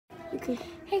Okay.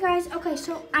 Hey guys, okay,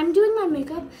 so I'm doing my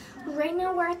makeup. Right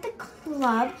now we're at the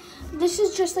club. This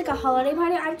is just like a holiday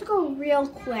party. I have to go real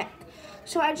quick.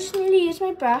 So I just need to use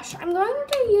my brush. I'm going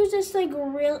to use this like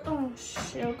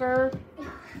sugar.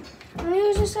 I'm gonna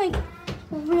use this like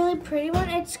really pretty one.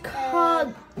 It's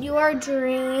called Your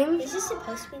Dream. Is this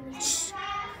supposed to be nice?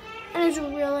 And it's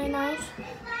really nice.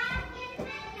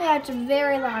 Yeah, it's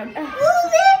very loud. Ooh,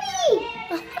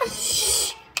 baby!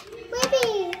 Shh.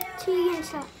 Baby!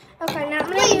 Stop. Okay, now I'm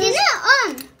gonna Wait, use.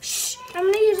 Shh. I'm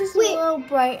gonna use this little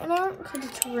brightener because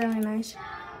it's really nice.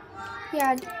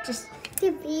 Yeah, just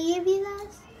Did we give you that?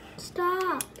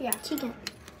 stop. Yeah. Chicken.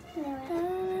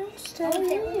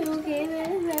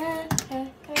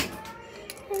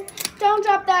 Don't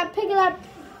drop that. Pick it up.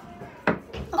 Okay,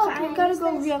 Okay, I gotta use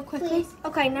go this, real quickly. please.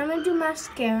 Okay, now I'm gonna do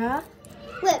mascara.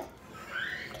 Look.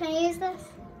 Can I use this?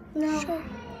 No. Sure.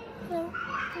 No.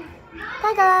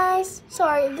 Bye guys.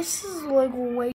 Sorry, this is like way